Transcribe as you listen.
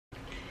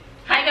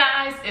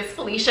guys, it's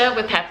Felicia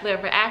with Happily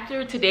Ever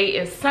After. Today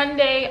is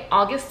Sunday,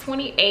 August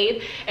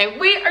 28th, and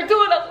we are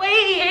doing a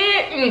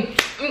weigh-in.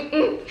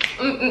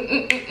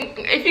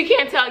 If you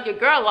can't tell, your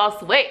girl lost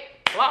some weight.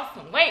 All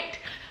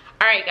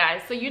right,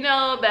 guys, so you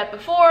know that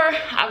before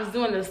I was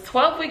doing this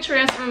 12-week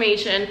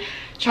transformation,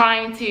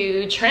 trying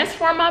to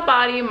transform my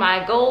body.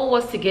 My goal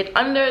was to get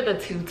under the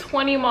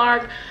 220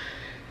 mark.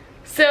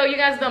 So you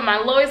guys know my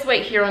lowest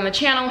weight here on the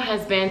channel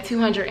has been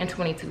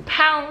 222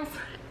 pounds,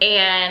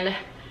 and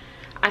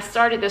I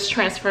started this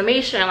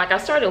transformation, like I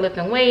started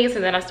lifting weights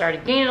and then I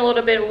started gaining a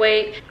little bit of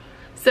weight.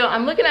 So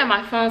I'm looking at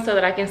my phone so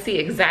that I can see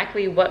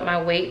exactly what my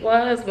weight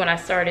was when I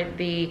started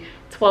the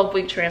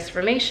 12-week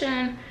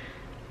transformation.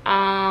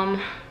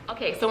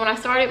 Okay, so when I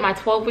started my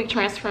 12-week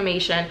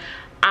transformation,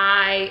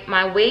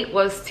 my weight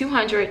was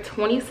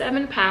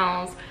 227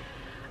 pounds.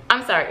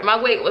 I'm sorry,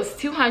 my weight was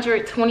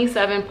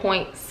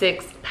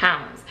 227.6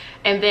 pounds.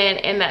 And then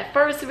in that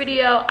first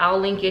video, I'll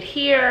link it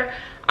here,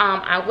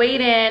 I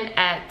weighed in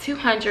at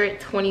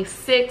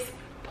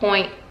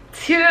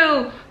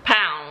 226.2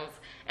 pounds.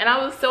 And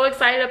I was so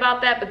excited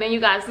about that, but then you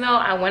guys know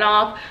I went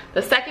off.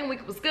 The second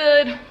week was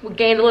good, we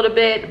gained a little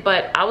bit,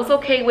 but I was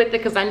okay with it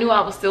because I knew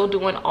I was still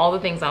doing all the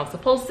things I was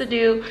supposed to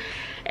do.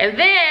 And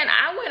then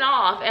I went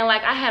off and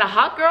like I had a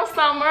hot girl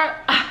summer.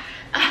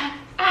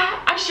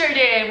 I sure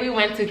did. We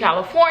went to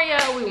California,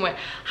 we went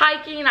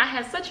hiking. I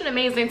had such an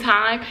amazing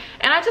time.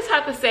 And I just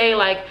have to say,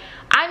 like,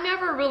 I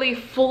never really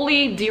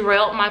fully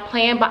derailed my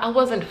plan, but I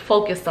wasn't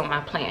focused on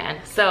my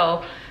plan.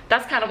 So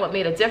that's kind of what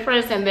made a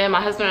difference. And then my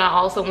husband and I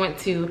also went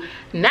to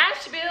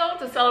Nashville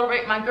to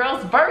celebrate my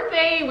girl's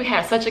birthday. We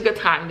had such a good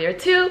time there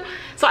too.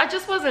 So I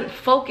just wasn't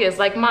focused.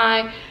 Like,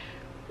 my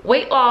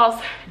weight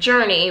loss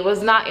journey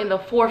was not in the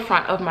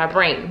forefront of my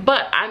brain.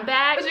 But I'm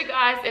back. You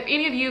guys, if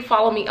any of you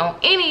follow me on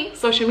any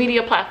social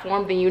media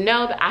platform, then you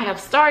know that I have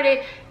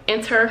started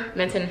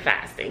intermittent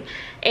fasting.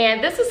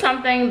 And this is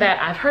something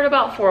that I've heard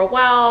about for a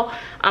while.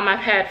 I've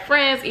had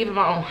friends, even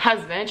my own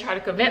husband, try to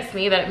convince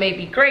me that it may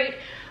be great,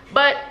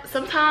 but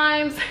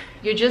sometimes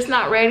you're just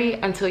not ready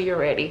until you're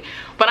ready.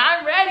 But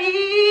I'm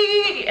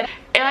ready, and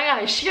I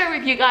gotta share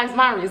with you guys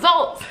my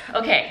results.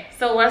 Okay,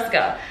 so let's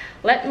go.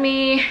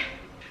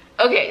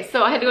 Okay,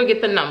 so I had to go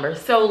get the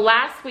numbers. So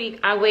last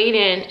week I weighed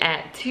in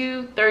at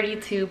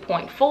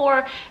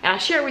 232.4, and I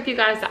shared with you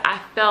guys that I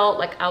felt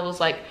like I was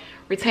like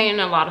retaining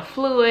a lot of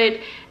fluid.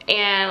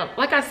 And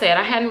like I said,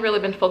 I hadn't really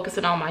been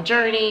focusing on my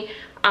journey.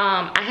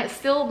 I had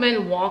still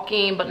been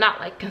walking, but not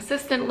like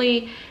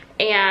consistently.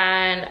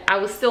 And I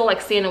was still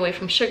like staying away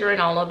from sugar and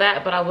all of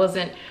that, but I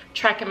wasn't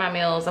tracking my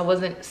meals. I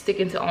wasn't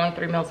sticking to only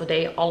 3 meals a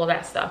day, all of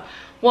that stuff.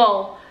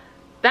 Well,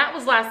 that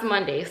was last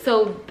Monday.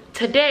 So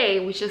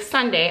today, which is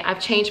Sunday, I've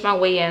changed my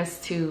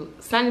weigh-ins to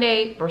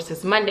Sunday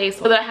versus Monday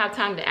so that I have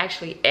time to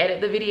actually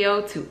edit the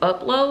video to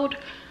upload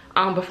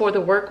before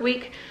the work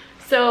week.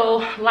 So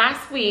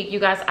last week, you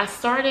guys, I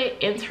started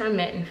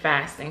intermittent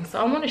fasting. So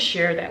I want to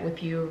share that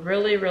with you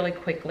really, really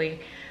quickly.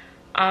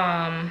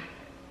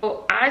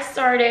 So I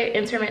started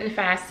intermittent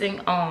fasting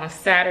on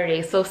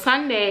Saturday. So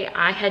Sunday,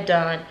 I had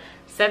done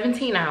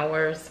 17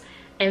 hours.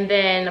 And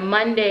then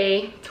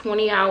Monday,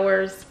 20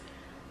 hours.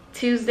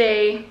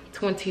 Tuesday,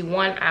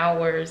 21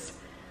 hours.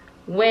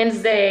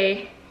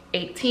 Wednesday,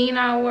 18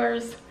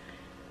 hours.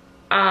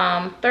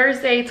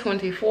 Thursday,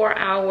 24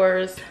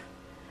 hours.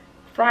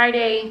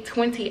 Friday,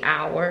 20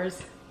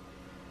 hours.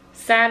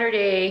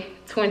 Saturday,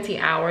 20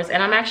 hours.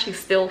 And I'm actually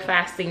still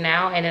fasting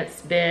now, and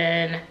it's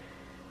been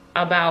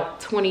about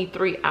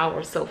 23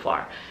 hours so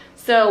far.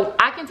 So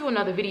I can do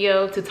another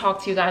video to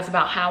talk to you guys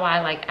about how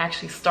I like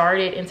actually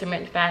started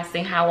intermittent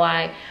fasting, how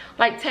I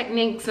like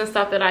techniques and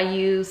stuff that I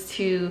use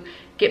to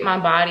get my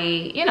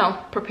body, you know,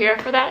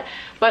 prepared for that.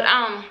 But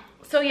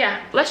so yeah,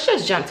 let's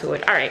just jump to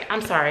it. All right,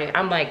 I'm sorry,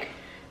 I'm like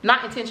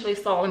not intentionally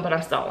stalling, but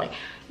I'm stalling.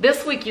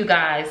 This week, you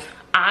guys,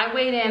 I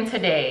weighed in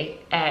today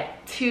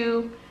at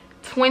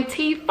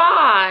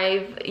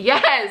 225.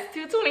 Yes,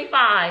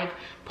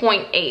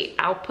 225.8.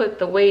 I'll put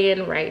the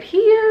weigh-in right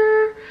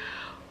here.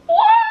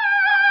 What?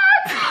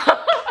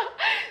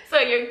 So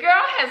your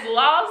girl has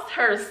lost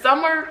her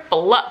summer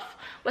fluff.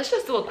 Let's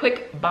just do a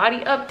quick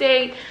body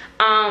update.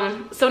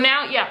 So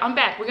now, yeah, I'm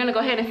back. We're gonna go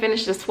ahead and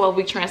finish this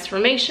 12-week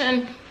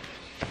transformation.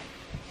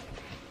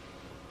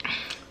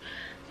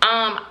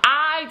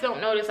 I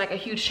don't notice like a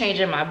huge change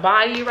in my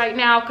body right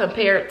now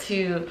compared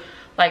to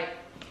like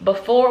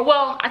before.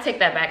 Well, I take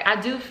that back. I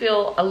do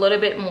feel a little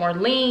bit more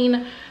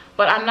lean,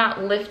 but I'm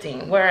not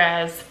lifting,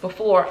 whereas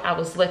before I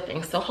was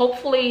lifting. So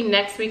hopefully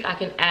next week I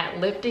can add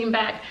lifting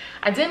back.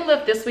 I didn't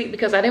lift this week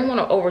because I didn't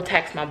want to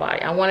overtax my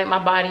body. I wanted my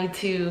body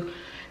to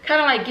kind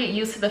of like get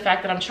used to the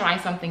fact that I'm trying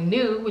something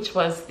new, which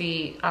was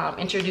the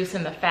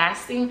introducing the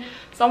fasting.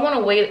 So I want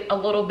to wait a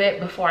little bit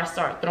before I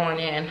start throwing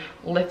in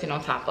lifting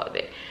on top of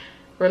it.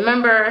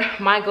 Remember,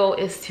 my goal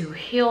is to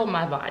heal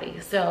my body.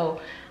 So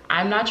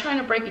I'm not trying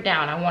to break it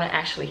down. I want to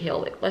actually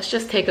heal it. Let's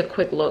just take a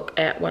quick look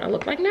at what I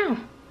look like now.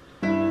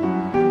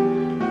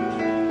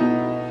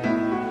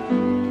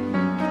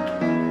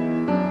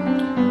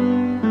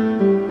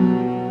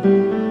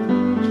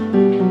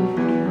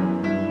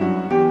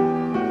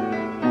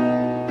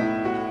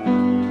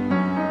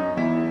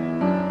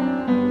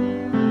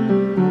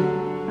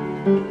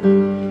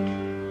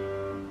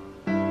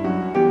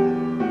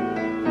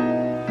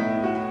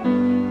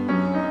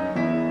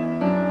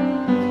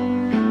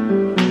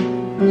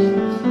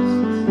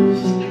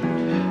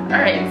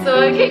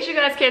 case you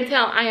guys can't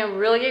tell, I am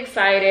really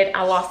excited.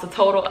 I lost a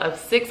total of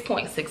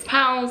 6.6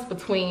 pounds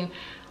between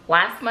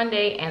last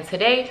Monday and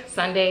today,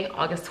 Sunday,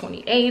 August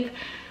 28th.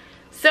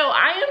 So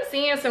I am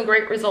seeing some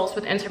great results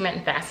with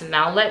intermittent fasting.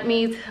 Now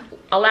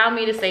allow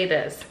me to say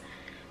this.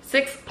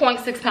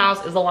 6.6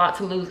 pounds is a lot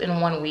to lose in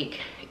 1 week.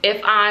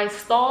 If I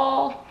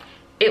stall,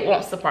 it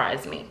won't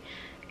surprise me.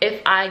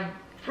 If I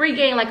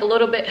regain like a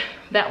little bit,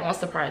 that won't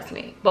surprise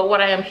me. But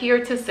what I am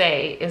here to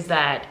say is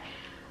that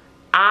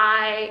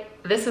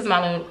this is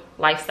my new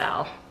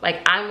lifestyle.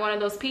 Like, I'm one of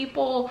those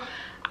people,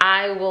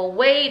 I will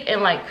wait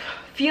and like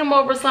fume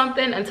over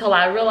something until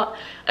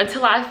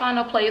I find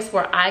a place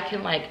where I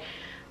can like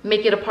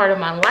make it a part of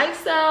my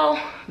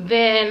lifestyle.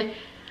 Then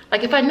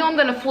like, if I know I'm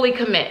gonna fully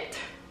commit,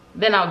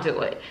 then I'll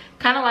do it.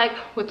 Kind of like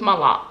with my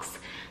locks,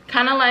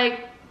 kind of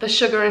like the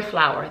sugar and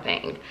flour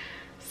thing.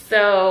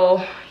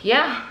 So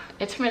yeah,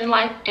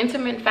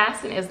 intermittent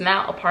fasting is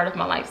now a part of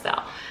my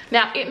lifestyle.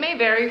 Now it may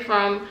vary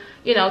from,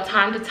 you know,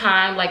 time to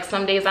time. Like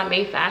some days I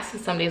may fast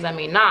and some days I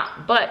may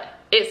not, but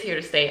it's here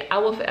to stay. I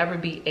will forever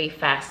be a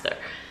faster.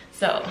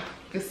 So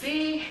you can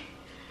see,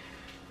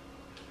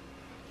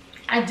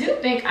 I do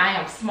think I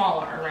am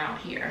smaller around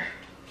here.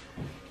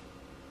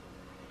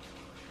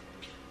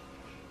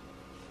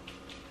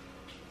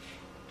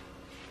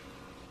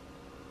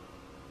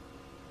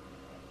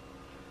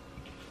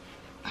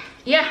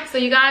 Yeah, so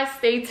you guys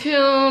stay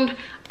tuned.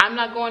 I'm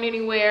not going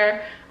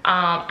anywhere.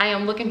 I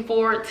am looking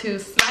forward to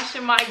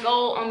smashing my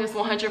goal on this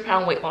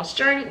 100-pound weight loss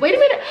journey. Wait a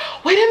minute.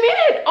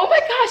 Oh my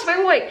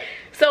gosh, wait.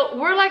 So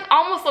we're like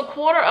almost a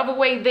quarter of a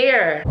way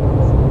there.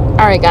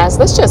 All right, guys,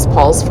 let's just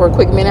pause for a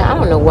quick minute. I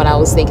don't know what I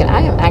was thinking.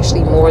 I am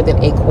actually more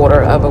than a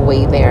quarter of a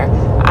way there.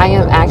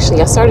 I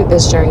started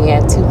this journey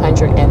at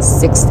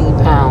 260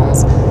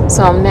 pounds.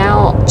 So I'm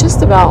now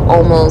just about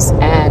almost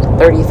at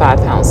 35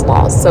 pounds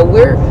lost. So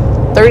we're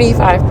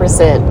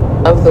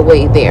 35% of the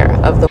way there.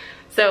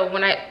 So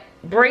when I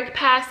break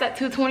past that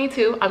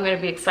 222, I'm going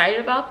to be excited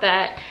about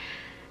that.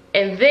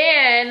 And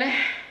then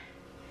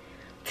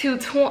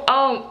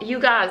oh, you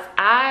guys,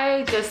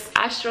 I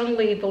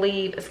strongly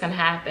believe it's gonna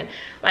happen.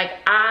 Like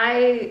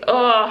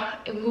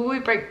when we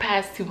break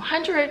past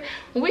 200,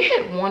 when we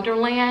hit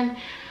Wonderland,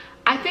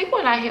 I think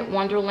when I hit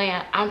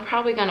Wonderland, I'm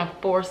probably gonna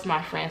force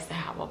my friends to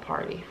have a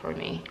party for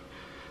me.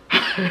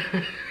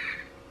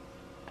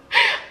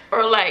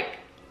 Or like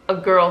a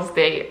girl's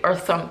date or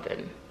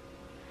something.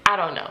 I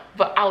don't know,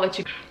 but I'll let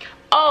you.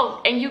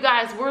 Oh, and you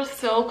guys, we're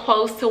so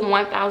close to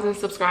 1,000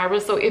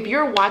 subscribers. So if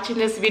you're watching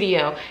this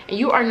video and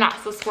you are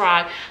not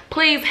subscribed,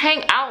 please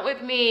hang out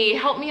with me.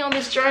 Help me on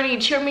this journey.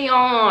 Cheer me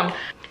on.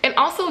 And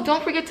also,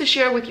 don't forget to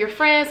share with your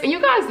friends. And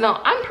you guys know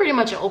I'm pretty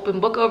much an open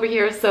book over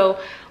here. So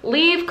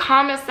leave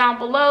comments down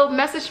below.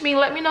 Message me.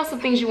 Let me know some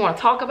things you want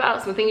to talk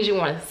about, some things you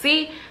want to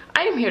see.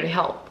 I am here to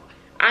help.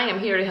 I am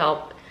here to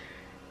help.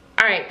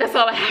 All right, that's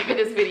all I have for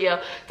this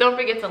video. Don't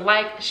forget to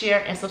like,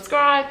 share, and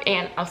subscribe,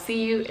 and I'll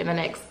see you in the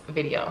next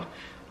video.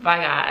 Bye,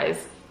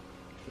 guys.